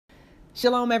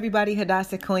Shalom, everybody.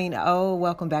 Hadassah Queen. Oh,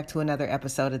 welcome back to another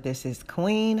episode of This is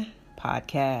Queen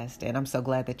podcast. And I'm so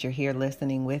glad that you're here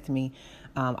listening with me.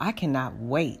 I cannot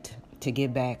wait to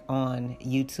get back on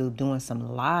YouTube doing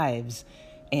some lives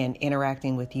and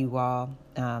interacting with you all.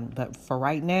 But for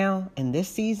right now, in this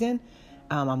season,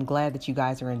 I'm glad that you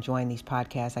guys are enjoying these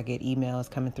podcasts. I get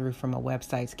emails coming through from my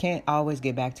websites. Can't always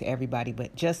get back to everybody,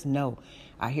 but just know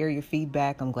I hear your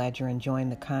feedback. I'm glad you're enjoying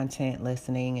the content,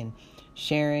 listening and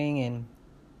sharing. And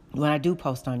when I do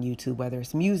post on YouTube, whether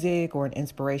it's music or an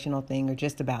inspirational thing or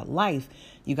just about life,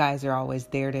 you guys are always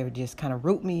there to just kind of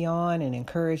root me on and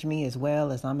encourage me as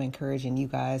well as I'm encouraging you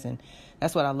guys. And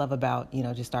that's what I love about,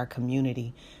 just our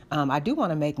community. I do want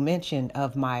to make mention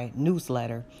of my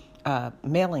newsletter,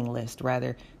 mailing list,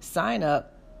 rather. Sign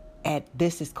up at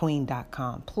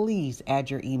thisisqueen.com. Please add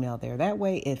your email there. That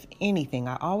way, if anything,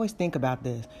 I always think about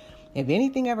this. If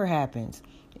anything ever happens,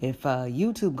 if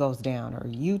YouTube goes down or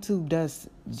YouTube does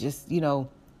just,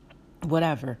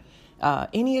 whatever,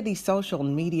 any of these social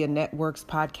media networks,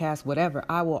 podcasts, whatever,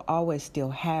 I will always still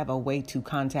have a way to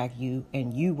contact you,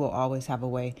 and you will always have a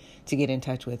way to get in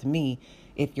touch with me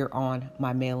if you're on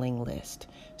my mailing list.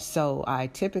 So I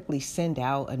typically send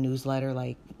out a newsletter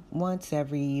like once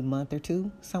every month or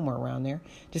two, somewhere around there,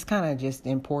 just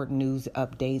important news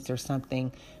updates or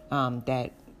something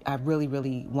that I really,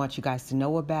 really want you guys to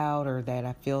know about or that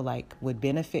I feel like would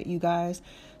benefit you guys.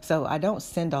 So I don't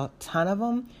send a ton of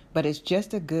them, but it's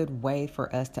just a good way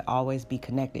for us to always be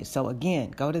connected. So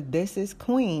again, go to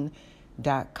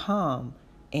thisisqueen.com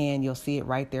and you'll see it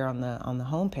right there on the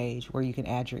homepage where you can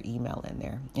add your email in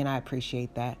there. And I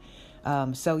appreciate that.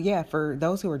 For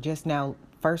those who are just now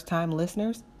first-time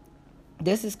listeners,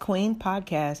 This is Queen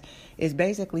podcast is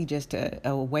basically just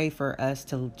a way for us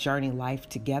to journey life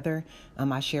together.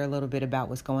 I share a little bit about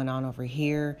what's going on over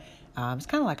here. It's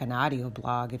kind of like an audio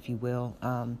blog, if you will.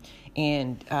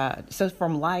 So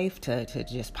from life to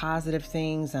just positive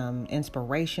things,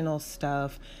 inspirational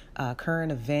stuff,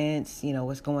 current events,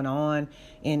 what's going on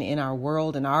in our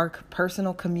world and our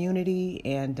personal community,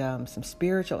 and some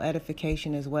spiritual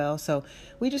edification as well. So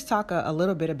we just talk a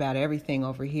little bit about everything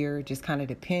over here. It just kind of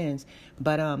depends.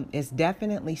 But it's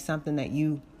definitely something that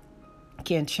you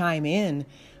can chime in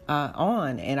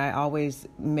on. And I always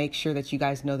make sure that you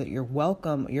guys know that you're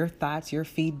welcome, your thoughts, your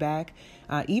feedback,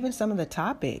 even some of the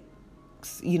topics,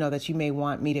 that you may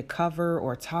want me to cover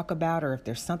or talk about, or if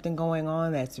there's something going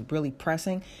on that's really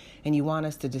pressing and you want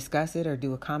us to discuss it or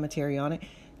do a commentary on it,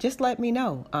 just let me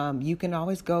know. You can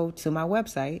always go to my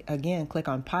website, again, click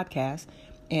on podcast,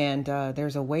 and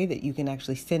there's a way that you can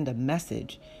actually send a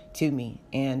message to me.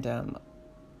 And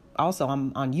also,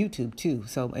 I'm on YouTube too.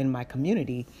 So in my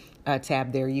community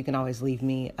tab there, you can always leave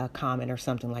me a comment or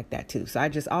something like that too. So I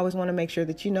just always want to make sure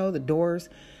that the doors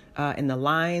and the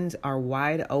lines are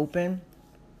wide open.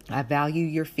 I value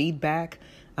your feedback.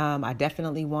 I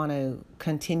definitely want to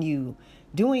continue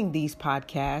doing these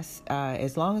podcasts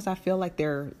as long as I feel like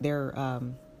they're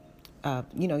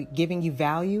giving you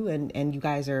value and you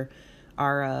guys are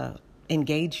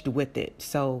engaged with it.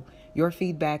 So your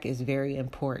feedback is very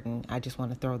important. I just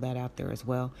want to throw that out there as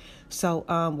well. So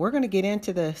we're going to get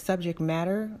into the subject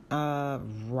matter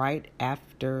right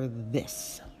after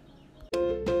this.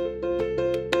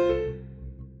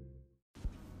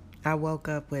 I woke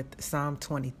up with Psalm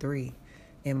 23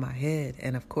 in my head,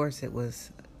 and of course it was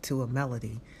to a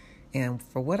melody. And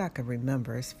for what I can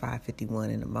remember, it's 5:51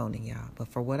 in the morning, y'all. But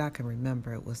for what I can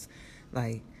remember, it was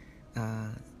like,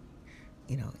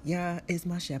 Yah is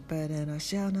my shepherd and I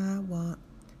shall not want.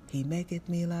 He maketh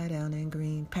me lie down in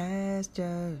green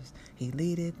pastures. He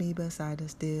leadeth me beside the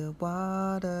still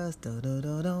waters.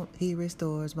 He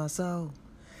restores my soul.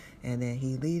 And then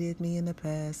he leadeth me in the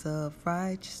paths of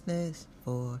righteousness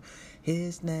for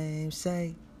his name's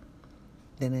sake.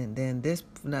 Then this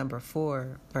number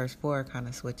 4, verse 4, kind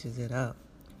of switches it up.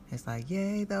 It's like,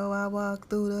 yea, though I walk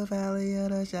through the valley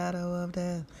of the shadow of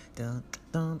death,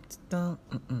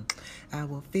 I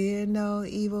will fear no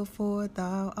evil, for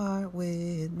thou art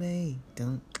with me.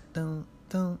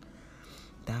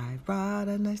 Thy rod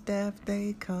and thy staff,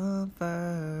 they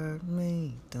comfort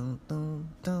me.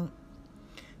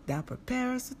 Thou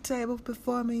preparest a table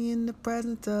before me in the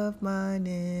presence of mine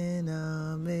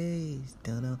enemies.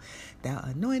 Thou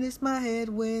anointest my head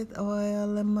with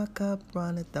oil, and my cup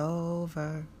runneth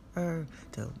over.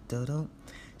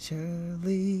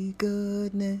 Surely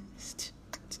goodness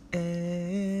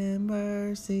and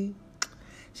mercy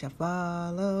shall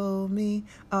follow me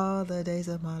all the days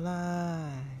of my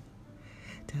life.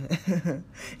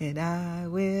 And I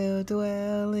will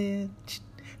dwell in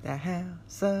the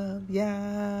house of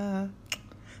Yah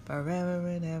forever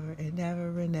and ever and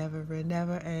ever and ever and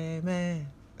ever, amen.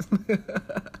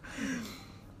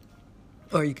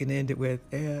 Or you can end it with,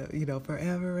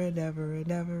 forever and ever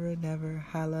and ever and ever,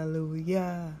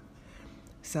 hallelujah.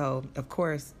 So, of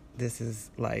course, this is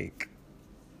like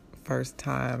first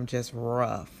time, just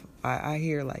rough. I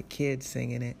hear like kids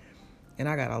singing it, and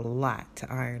I got a lot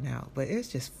to iron out. But it's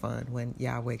just fun when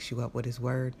Yah wakes you up with his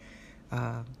word.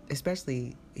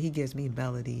 Especially, he gives me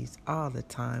melodies all the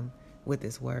time with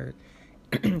his word.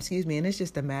 Excuse me. And it's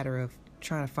just a matter of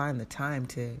trying to find the time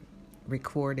to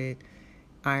record it,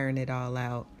 iron it all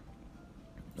out.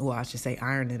 Well, I should say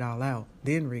iron it all out,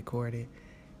 then record it,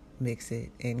 mix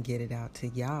it, and get it out to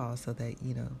y'all so that,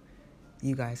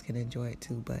 you guys can enjoy it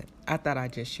too. But I thought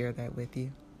I'd just share that with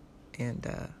you. And,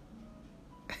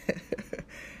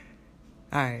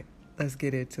 all right, let's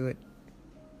get into it.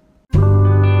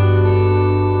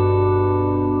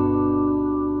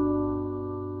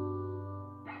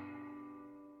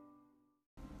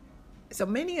 So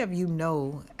many of you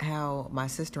know how my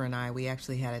sister and I, we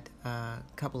actually had a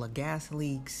couple of gas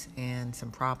leaks and some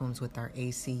problems with our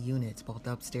AC units, both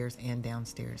upstairs and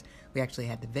downstairs. We actually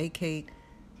had to vacate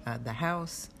the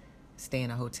house, stay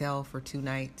in a hotel for 2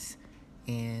 nights,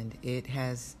 and it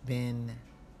has been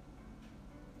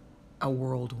a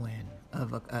whirlwind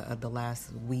of the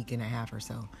last week and a half or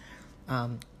so.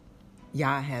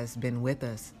 Yah has been with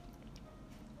us,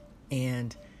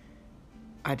 and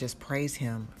I just praise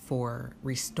him for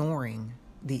restoring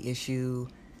the issue,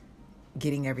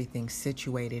 getting everything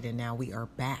situated, and now we are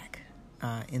back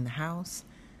in the house.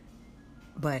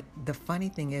 But the funny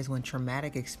thing is, when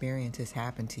traumatic experiences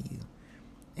happen to you,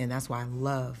 and that's why I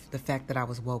love the fact that I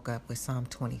was woke up with Psalm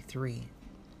 23,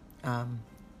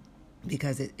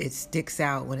 because it sticks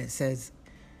out when it says,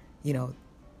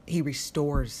 he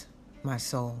restores my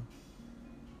soul.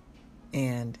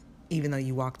 And even though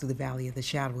you walk through the valley of the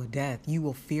shadow of death, you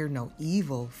will fear no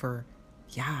evil, for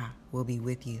Yah will be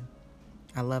with you.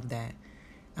 I love that.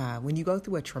 When you go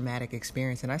through a traumatic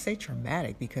experience, and I say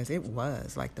traumatic because it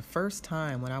was like the first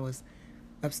time when I was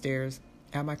upstairs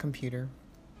at my computer,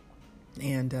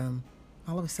 and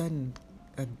all of a sudden,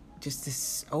 just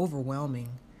this overwhelming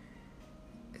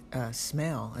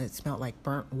smell. It smelled like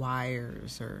burnt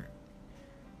wires, or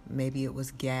maybe it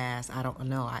was gas. I don't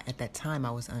know. At that time,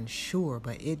 I was unsure,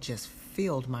 but it just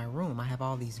filled my room. I have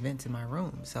all these vents in my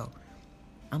room. So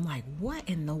I'm like, what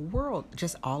in the world?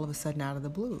 Just all of a sudden out of the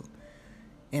blue.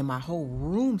 And my whole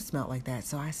room smelled like that.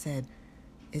 So I said,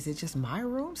 is it just my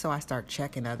room? So I start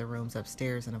checking other rooms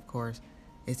upstairs. And of course,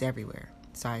 it's everywhere.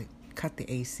 So I cut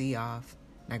the AC off,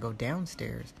 and I go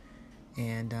downstairs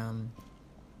and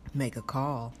make a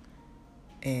call.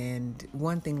 And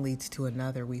one thing leads to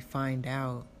another. We find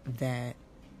out that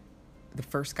the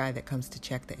first guy that comes to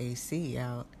check the AC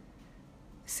out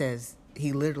says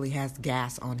he literally has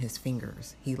gas on his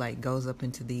fingers. He goes up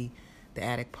into the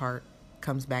attic part,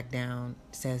 comes back down,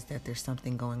 says that there's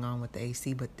something going on with the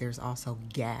AC, but there's also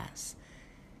gas.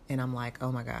 And I'm like,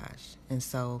 oh my gosh. And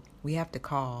so we have to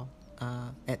call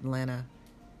Atlanta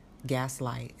Gas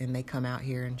Light, and they come out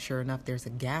here, and sure enough, there's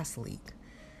a gas leak.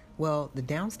 Well, the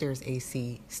downstairs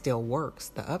AC still works.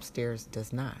 The upstairs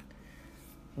does not.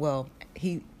 Well,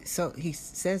 he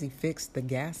says he fixed the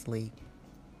gas leak,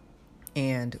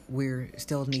 and we're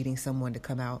still needing someone to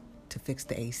come out to fix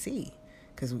the AC,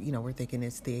 because we're thinking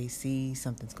it's the AC,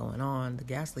 something's going on. The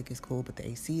gas leak is cool, but the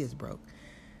AC is broke.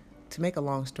 To make a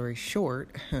long story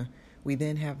short, we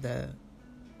then have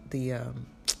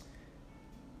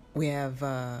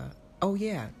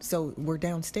so we're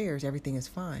downstairs, everything is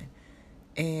fine.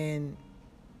 And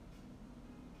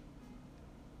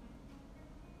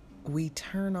we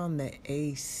turn on the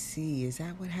AC. Is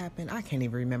that what happened? I can't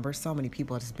even remember. So many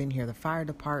people have been here. The fire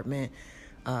department,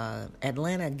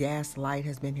 Atlanta Gas Light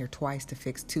has been here twice to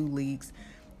fix 2 leaks.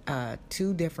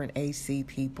 2 different AC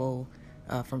people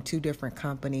from 2 different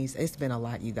companies. It's been a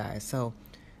lot, you guys. So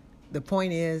the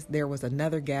point is, there was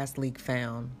another gas leak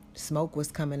found. Smoke was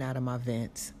coming out of my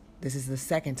vents. This is the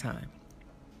second time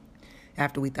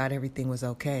after we thought everything was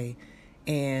okay.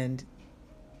 And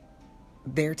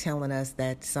they're telling us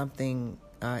that something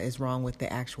is wrong with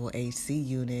the actual AC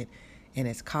unit, and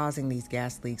it's causing these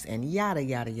gas leaks, and yada,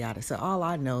 yada, yada. So all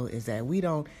I know is that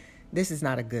this is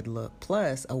not a good look.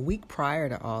 Plus, a week prior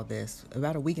to all this,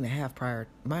 about a week and a half prior,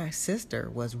 my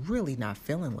sister was really not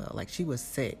feeling well. Like, she was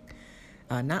sick.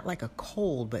 Not like a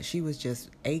cold, but she was just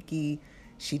achy.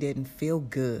 She didn't feel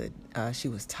good. She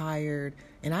was tired,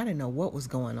 and I didn't know what was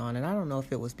going on. And I don't know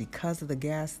if it was because of the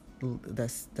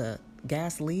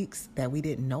gas leaks that we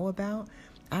didn't know about.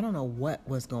 I don't know what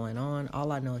was going on.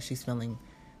 All I know is she's feeling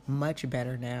much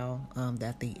better now,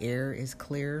 that the air is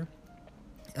clear.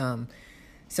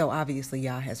 So obviously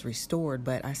Yah has restored,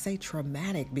 but I say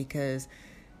traumatic because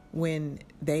when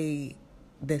the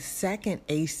second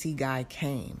AC guy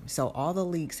came, so all the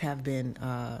leaks have been,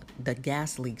 the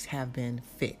gas leaks have been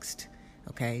fixed,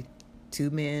 okay? 2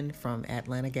 men from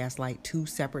Atlanta Gas Light, 2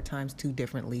 separate times, 2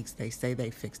 different leaks. They say they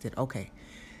fixed it. Okay.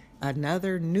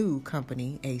 Another new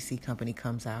company, AC company,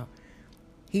 comes out.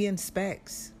 He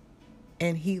inspects,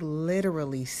 and he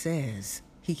literally says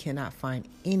he cannot find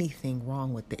anything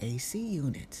wrong with the AC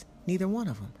units. Neither one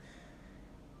of them.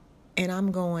 And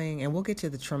I'm going, and we'll get to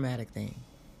the traumatic thing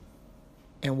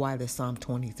and why the Psalm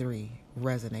 23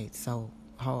 resonates so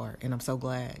hard. And I'm so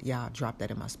glad y'all dropped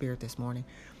that in my spirit this morning.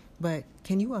 But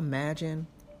can you imagine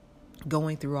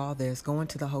going through all this, going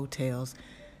to the hotels,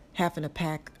 having to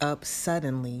pack up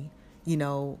suddenly,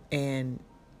 and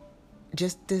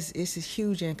just this, it's a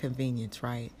huge inconvenience,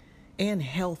 right? And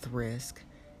health risk.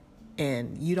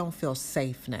 And you don't feel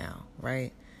safe now,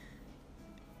 right?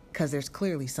 Because there's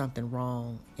clearly something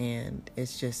wrong, and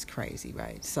it's just crazy,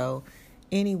 right? So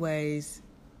anyways,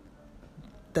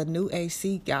 the new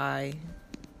AC guy,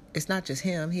 it's not just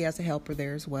him. He has a helper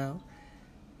there as well.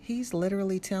 He's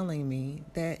literally telling me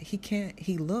that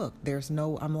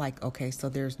I'm like, okay, so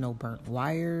there's no burnt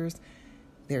wires.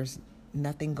 There's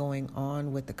nothing going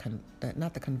on with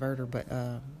not the converter, but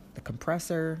the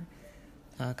compressor,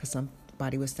 because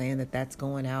somebody was saying that that's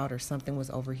going out or something was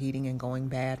overheating and going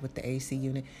bad with the AC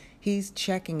unit. He's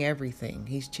checking everything.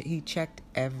 He checked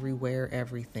everywhere,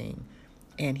 everything.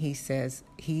 And he says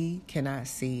he cannot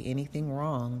see anything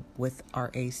wrong with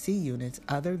our AC units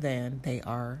other than they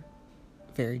are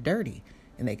very dirty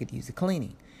and they could use a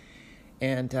cleaning.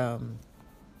 And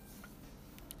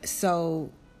so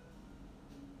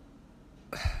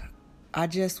I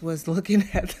just was looking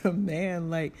at the man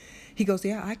like, he goes,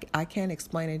 yeah, I can't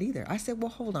explain it either. I said,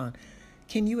 well, hold on.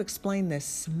 Can you explain the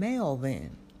smell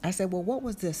then? I said, well, what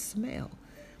was this smell?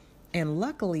 And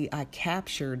luckily I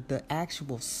captured the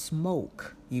actual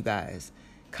smoke, you guys,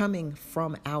 coming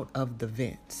from out of the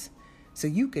vents. So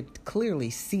you could clearly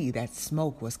see that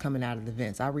smoke was coming out of the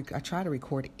vents. I try to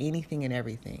record anything and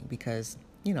everything because,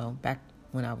 back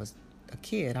when I was a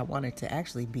kid, I wanted to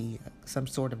actually be some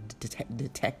sort of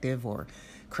detective or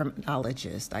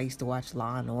criminologist. I used to watch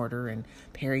Law and Order and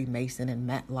Perry Mason and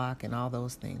Matlock and all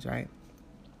those things, right?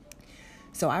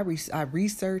 So I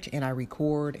research and I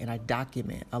record and I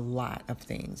document a lot of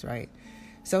things, right?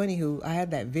 So anywho, I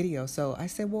had that video. So I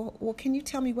said, well, can you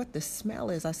tell me what the smell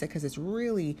is? I said, because it's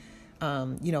really,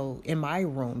 in my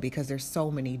room because there's so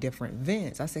many different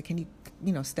vents. I said, can you,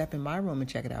 step in my room and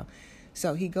check it out?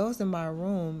 So he goes in my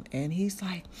room and he's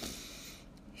like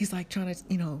trying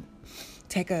to,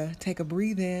 take a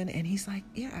breathe in, and he's like,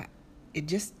 yeah,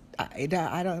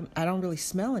 I don't really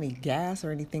smell any gas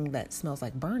or anything that smells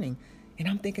like burning. And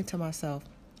I'm thinking to myself,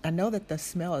 I know that the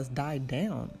smell has died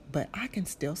down, but I can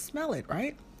still smell it,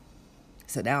 right?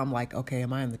 So now I'm like, okay,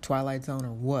 am I in the Twilight Zone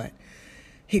or what?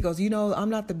 He goes, I'm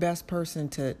not the best person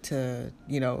to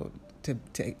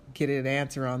get an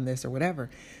answer on this or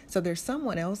whatever. So there's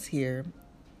someone else here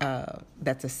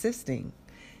that's assisting,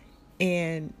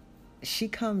 and she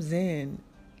comes in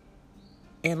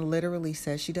and literally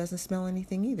says she doesn't smell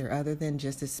anything either, other than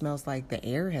just it smells like the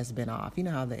air has been off. You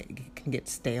know how they can get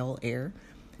stale air.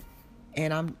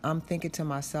 And I'm thinking to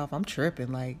myself, I'm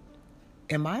tripping. Like,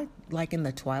 am I like in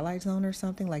the Twilight Zone or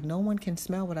something? Like, no one can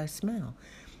smell what I smell.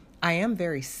 I am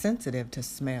very sensitive to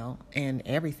smell and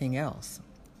everything else.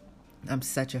 I'm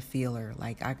such a feeler.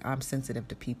 Like, I'm sensitive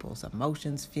to people's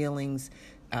emotions, feelings,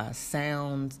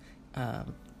 sounds,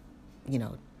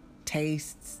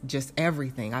 tastes, just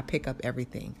everything. I pick up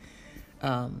everything.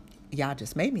 Y'all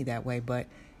just made me that way. But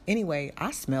anyway,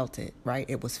 I smelt it, right?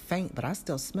 It was faint, but I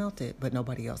still smelt it, but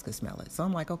nobody else could smell it. So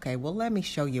I'm like, okay, well, let me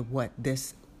show you what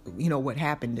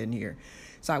happened in here.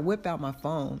 So I whip out my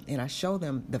phone and I show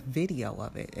them the video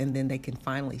of it, and then they can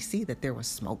finally see that there was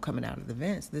smoke coming out of the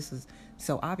vents.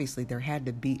 So obviously there had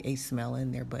to be a smell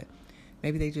in there, but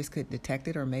maybe they just couldn't detect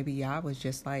it, or maybe I was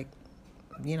just like,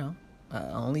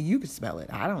 only you could smell it.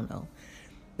 I don't know.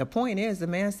 The point is, the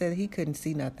man said he couldn't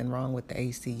see nothing wrong with the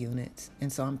AC units.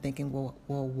 And so I'm thinking, well,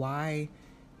 why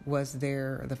was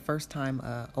there the first time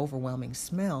overwhelming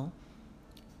smell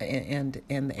and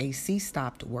the AC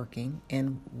stopped working?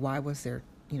 And why was there,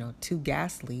 2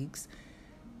 gas leaks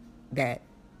that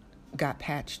got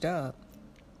patched up?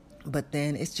 But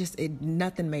then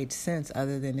nothing made sense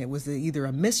other than it was either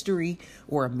a mystery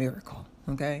or a miracle.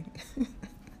 Okay.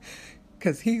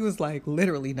 Because he was like,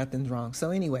 literally nothing's wrong.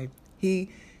 So anyway,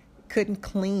 he couldn't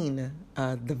clean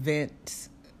the vents,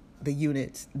 the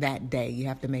units that day. You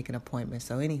have to make an appointment.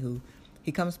 So anywho,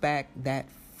 he comes back that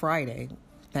Friday,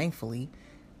 thankfully,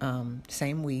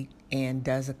 same week, and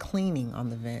does a cleaning on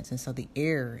the vents. And so the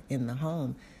air in the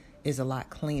home is a lot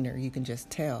cleaner. You can just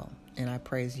tell. And I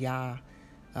praise Yah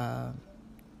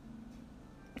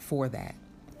for that.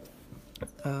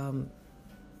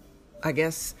 I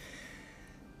guess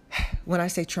when I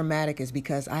say traumatic is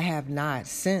because I have not,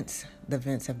 since the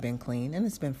vents have been cleaned, and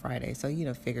it's been Friday. So,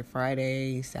 figure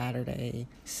Friday, Saturday,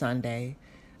 Sunday.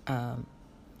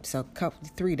 So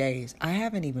 3 days, I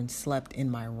haven't even slept in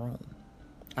my room.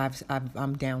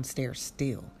 I'm downstairs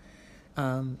still.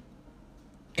 And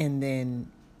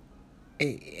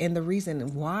the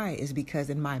reason why is because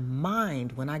in my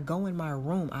mind, when I go in my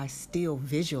room, I still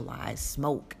visualize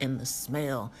smoke and the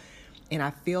smell. And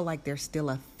I feel like there's still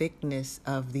a thickness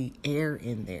of the air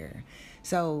in there.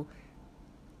 So,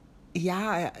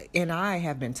 yeah, and I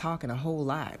have been talking a whole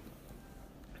lot.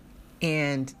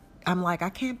 And I'm like, I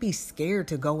can't be scared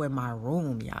to go in my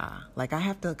room, y'all. Like, I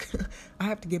have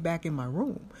to get back in my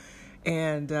room.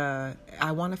 And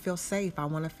I want to feel safe. I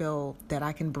want to feel that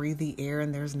I can breathe the air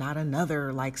and there's not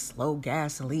another like slow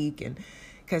gas leak. And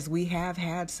because we have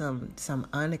had some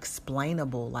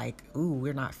unexplainable, like, ooh,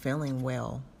 we're not feeling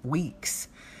well weeks.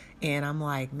 And I'm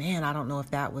like, man, I don't know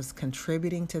if that was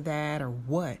contributing to that or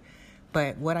what.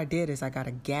 But what I did is I got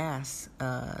a gas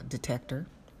detector,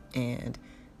 and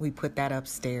we put that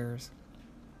upstairs.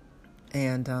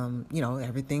 And,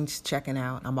 everything's checking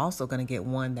out. I'm also going to get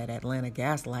one that Atlanta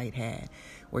Gas Light had,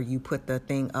 where you put the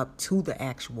thing up to the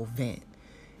actual vent.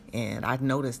 And I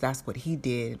noticed that's what he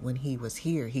did when he was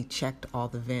here. He checked all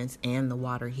the vents and the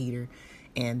water heater,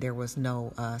 and there was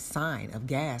no sign of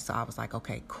gas. So I was like,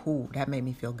 okay, cool. That made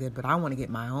me feel good. But I want to get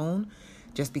my own,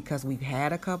 just because we've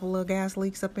had a couple of gas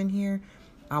leaks up in here.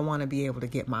 I want to be able to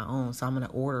get my own. So I'm going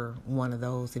to order one of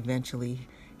those eventually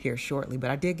here shortly.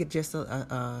 But I did get just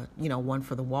a one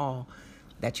for the wall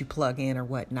that you plug in or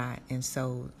whatnot. And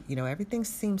so, everything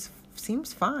seems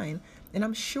fine. And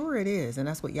I'm sure it is. And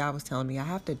that's what y'all was telling me. I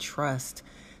have to trust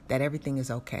that everything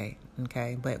is okay.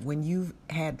 Okay. But when you've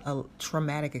had a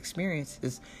traumatic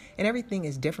experiences, and everything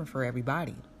is different for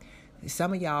everybody.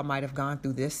 Some of y'all might have gone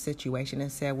through this situation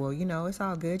and said, well, it's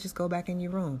all good. Just go back in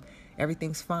your room.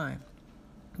 Everything's fine.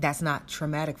 That's not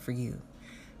traumatic for you.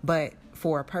 But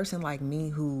for a person like me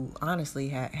who honestly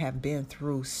have been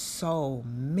through so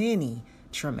many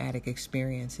traumatic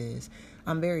experiences,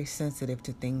 I'm very sensitive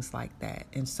to things like that.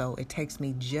 And so it takes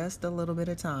me just a little bit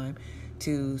of time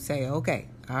to say, okay,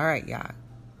 all right, y'all.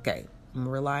 Okay, I'm going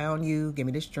to rely on you. Give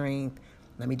me the strength.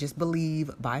 Let me just believe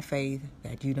by faith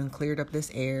that you done cleared up this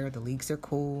air. The leaks are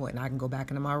cool and I can go back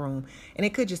into my room. And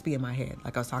it could just be in my head.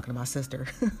 Like I was talking to my sister.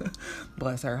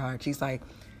 Bless her heart. She's like,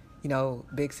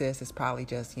 big sis, is probably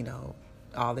just,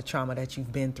 all the trauma that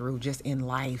you've been through just in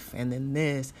life, and then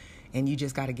this, and you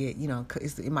just got to get,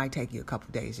 it might take you a couple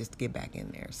of days just to get back in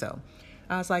there. So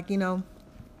I was like,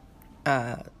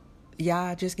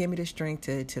 just give me the strength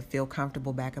to feel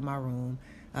comfortable back in my room,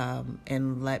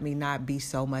 and let me not be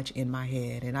so much in my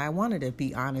head. And I wanted to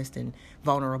be honest and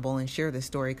vulnerable and share this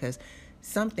story because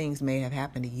some things may have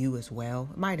happened to you as well.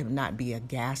 It might have not be a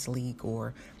gas leak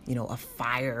or, a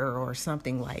fire or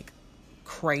something like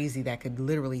crazy that could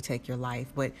literally take your life.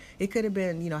 But it could have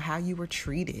been, how you were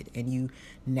treated and you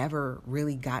never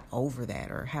really got over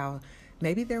that, or how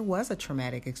maybe there was a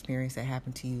traumatic experience that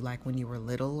happened to you, like when you were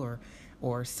little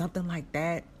or something like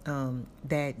that,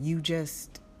 that you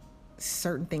just,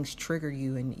 certain things trigger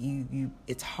you and you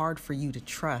it's hard for you to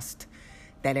trust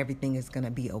that everything is going to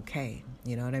be okay.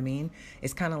 You know what I mean?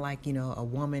 It's kind of like, a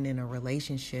woman in a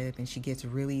relationship and she gets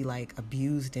really like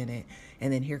abused in it.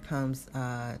 And then here comes,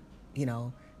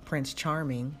 Prince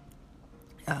Charming,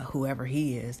 whoever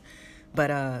he is.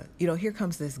 But, here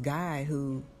comes this guy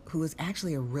who is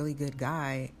actually a really good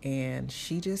guy, and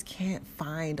she just can't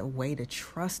find a way to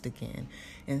trust again.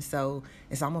 And so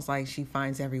it's almost like she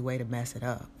finds every way to mess it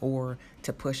up or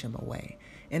to push him away.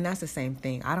 And that's the same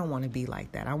thing. I don't want to be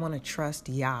like that. I want to trust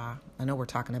Yah. I know we're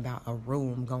talking about a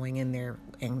room, going in there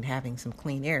and having some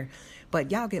clean air,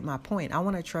 but y'all get my point. I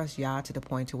want to trust Yah to the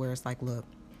point to where it's like, look,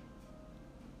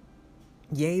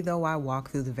 yea, though I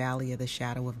walk through the valley of the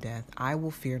shadow of death, I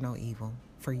will fear no evil,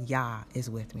 for Yah is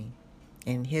with me,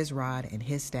 and his rod and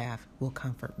his staff will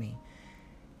comfort me.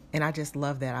 And I just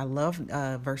love that. I love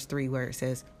verse 3 where it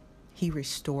says, he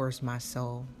restores my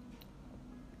soul.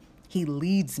 He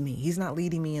leads me. He's not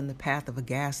leading me in the path of a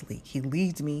gas leak. He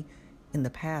leads me in the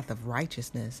path of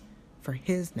righteousness for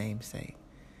his name's sake.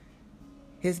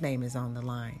 His name is on the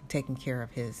line, taking care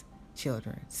of his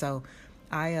children. So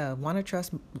I want to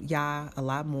trust Yah a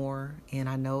lot more. And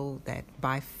I know that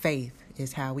by faith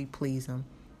is how we please him.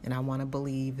 And I want to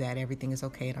believe that everything is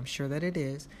okay. And I'm sure that it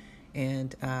is.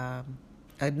 And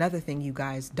another thing, you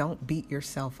guys, don't beat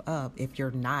yourself up if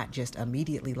you're not just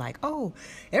immediately like, oh,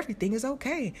 everything is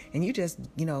okay. And you just,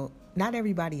 not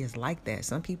everybody is like that.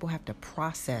 Some people have to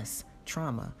process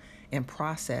trauma and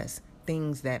process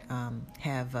things that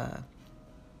have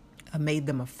made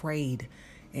them afraid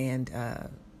and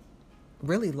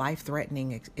really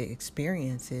life-threatening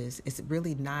experiences. It's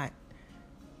really not,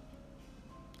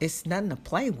 it's nothing to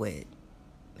play with.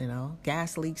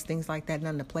 Gas leaks, things like that,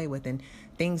 nothing to play with. And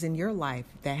things in your life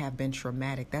that have been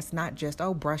traumatic, that's not just,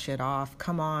 oh, brush it off.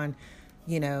 Come on,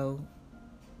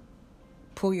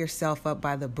 pull yourself up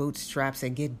by the bootstraps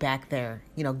and get back there,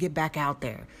 get back out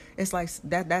there. It's like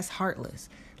that's heartless.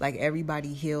 Like,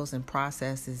 everybody heals and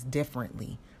processes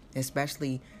differently,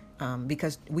 especially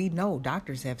because we know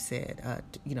doctors have said,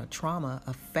 trauma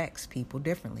affects people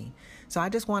differently. So I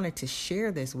just wanted to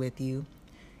share this with you.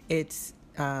 It's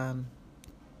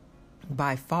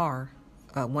by far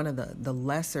one of the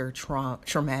lesser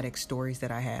traumatic stories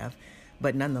that I have,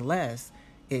 but nonetheless,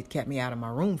 it kept me out of my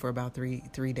room for about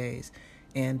three days.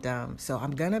 And so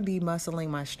I'm going to be muscling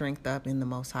my strength up in the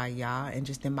Most High Yah, and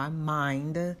just in my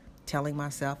mind, telling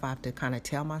myself, I have to kind of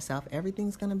tell myself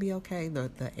everything's going to be okay.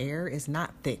 The air is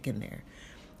not thick in there.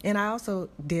 And I also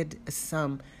did this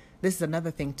is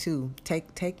another thing too,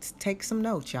 take some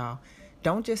notes, y'all.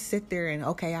 Don't just sit there and,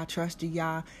 okay, I trust you,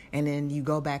 Yah, and then you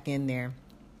go back in there.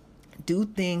 Do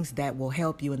things that will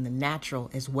help you in the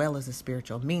natural as well as the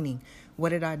spiritual. Meaning, what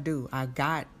did I do? I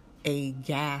got a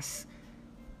gas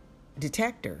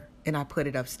detector and I put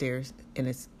it upstairs, and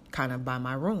it's kind of by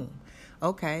my room.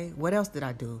 Okay, what else did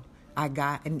I do? I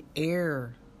got an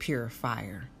air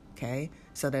purifier, okay,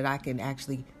 so that I can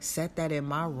actually set that in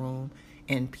my room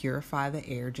and purify the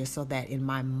air, just so that in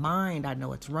my mind, I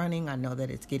know it's running. I know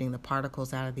that it's getting the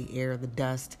particles out of the air, the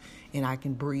dust, and I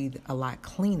can breathe a lot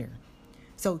cleaner.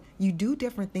 So you do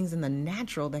different things in the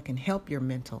natural that can help your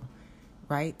mental,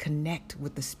 right? Connect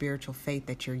with the spiritual faith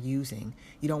that you're using.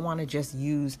 You don't want to just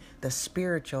use the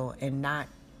spiritual and not,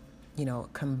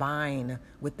 combine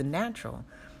with the natural.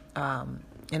 And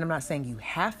I'm not saying you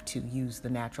have to use the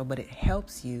natural, but it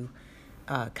helps you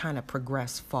kind of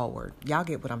progress forward. Y'all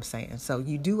get what I'm saying? So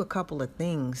you do a couple of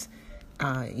things.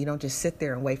 You don't just sit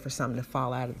there and wait for something to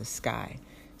fall out of the sky.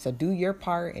 So do your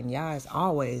part, and Yah has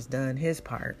always done his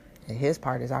part. And his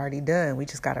part is already done. We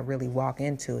just got to really walk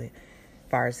into it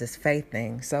as far as this faith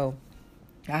thing. So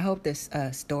I hope this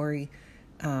story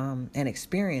and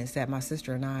experience that my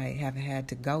sister and I have had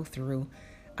to go through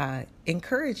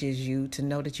encourages you to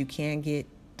know that you can get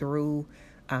through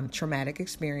traumatic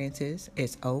experiences.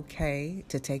 It's okay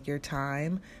to take your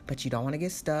time, but you don't want to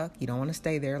get stuck. You don't want to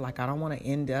stay there. Like, I don't want to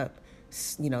end up,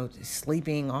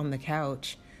 sleeping on the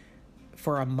couch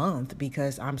for a month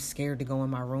because I'm scared to go in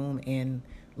my room and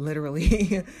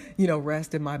literally,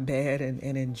 rest in my bed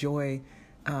and enjoy,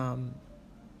 my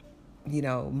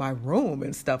room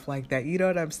and stuff like that. You know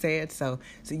what I'm saying? So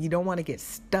you don't want to get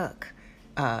stuck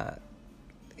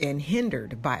and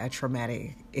hindered by a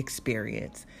traumatic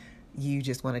experience. You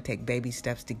just want to take baby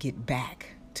steps to get back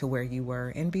to where you were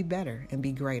and be better and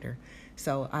be greater.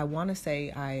 So I want to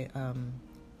say I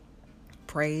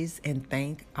praise and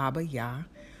thank Abba Yah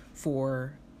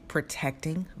for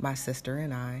protecting my sister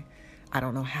and I. I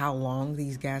don't know how long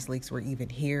these gas leaks were even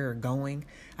here or going.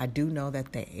 I do know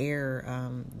that the air,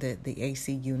 the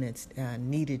AC units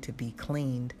needed to be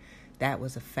cleaned. That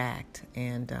was a fact.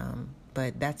 And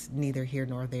but that's neither here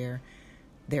nor there.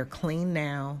 They're clean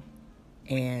now.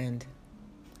 And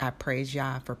I praise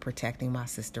Yah for protecting my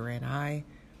sister and I.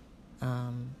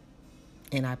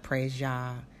 And I praise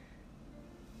Yah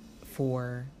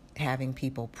for having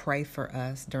people pray for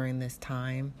us during this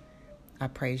time. I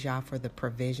praise Yah for the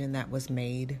provision that was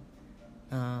made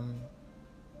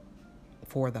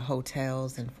for the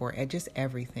hotels and for just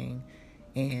everything.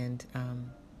 And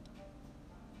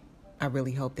I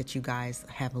really hope that you guys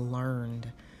have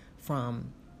learned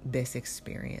from this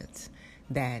experience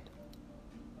that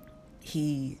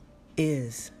He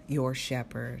is your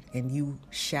shepherd and you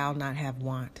shall not have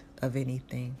want of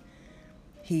anything.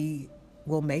 He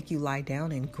will make you lie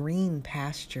down in green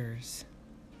pastures.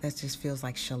 That just feels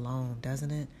like shalom, doesn't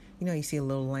it? You see a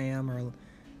little lamb or a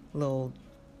little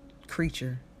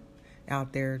creature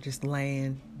out there just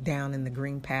laying down in the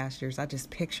green pastures. I just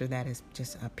picture that as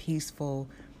just a peaceful,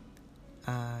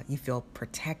 you feel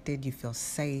protected, you feel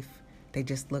safe. They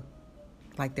just look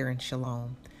like they're in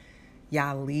shalom.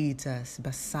 Yah leads us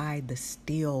beside the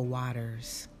still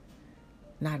waters,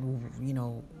 not,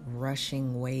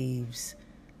 rushing waves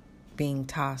being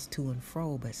tossed to and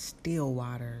fro, but still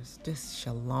waters, just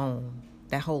shalom.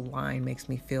 That whole line makes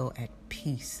me feel at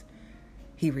peace.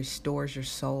 He restores your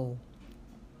soul.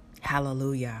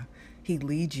 Hallelujah. He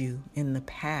leads you in the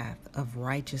path of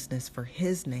righteousness for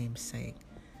his name's sake.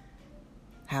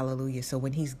 Hallelujah. So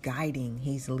when he's guiding,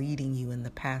 he's leading you in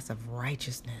the path of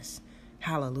righteousness.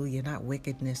 Hallelujah. Not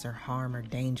wickedness or harm or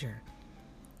danger.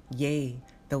 Yea,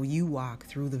 though you walk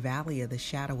through the valley of the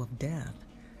shadow of death,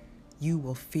 you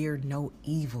will fear no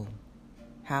evil.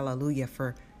 Hallelujah.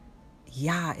 For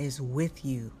Yah is with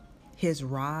you. His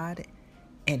rod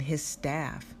and his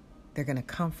staff, they're going to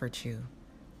comfort you.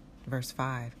 Verse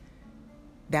 5,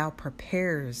 thou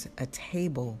prepares a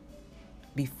table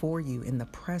before you in the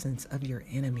presence of your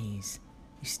enemies.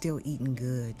 You're still eating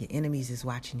good. Your enemies is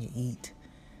watching you eat.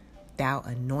 Thou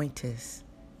anointest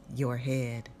your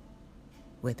head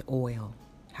with oil.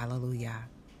 Hallelujah.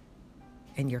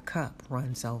 And your cup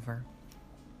runs over.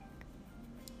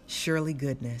 Surely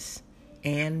goodness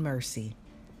and mercy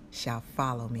shall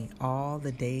follow me all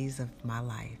the days of my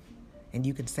life. And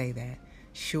you can say that.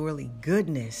 Surely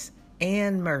goodness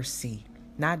and mercy,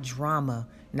 not drama,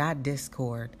 not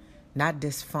discord, not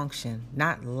dysfunction,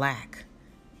 not lack,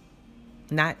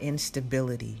 not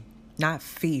instability, not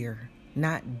fear,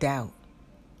 not doubt,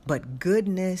 but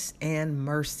goodness and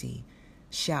mercy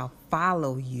shall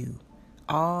follow you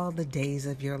all the days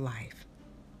of your life.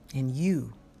 And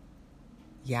you,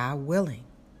 Yah willing,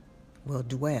 will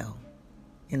dwell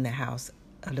in the house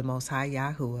of the Most High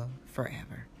Yahuwah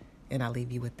forever. And I'll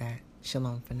leave you with that.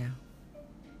 Shalom for now.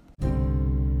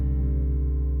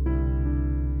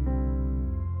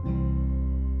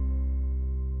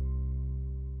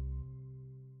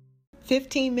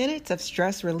 15 Minutes of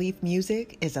Stress Relief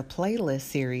Music is a playlist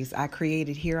series I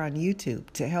created here on YouTube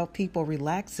to help people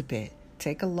relax a bit,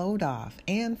 take a load off,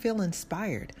 and feel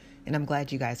inspired. And I'm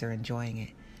glad you guys are enjoying it.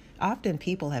 Often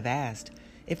people have asked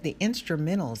if the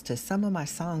instrumentals to some of my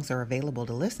songs are available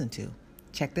to listen to.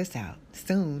 Check this out.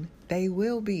 Soon they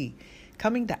will be.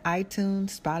 Coming to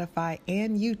iTunes, Spotify,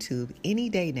 and YouTube any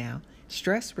day now,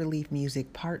 Stress Relief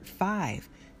Music Part 5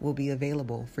 will be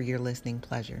available for your listening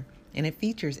pleasure. And it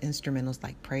features instrumentals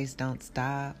like Praise Don't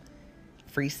Stop,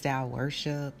 Freestyle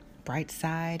Worship, Bright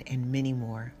Side, and many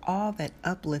more, all that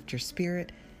uplift your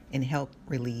spirit and help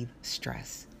relieve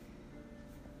stress.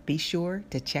 Be sure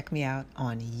to check me out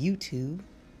on YouTube,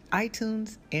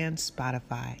 iTunes, and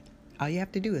Spotify. All you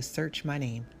have to do is search my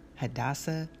name,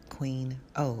 Hadassah Queen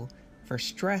O, for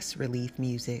Stress Relief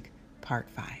Music Part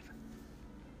 5.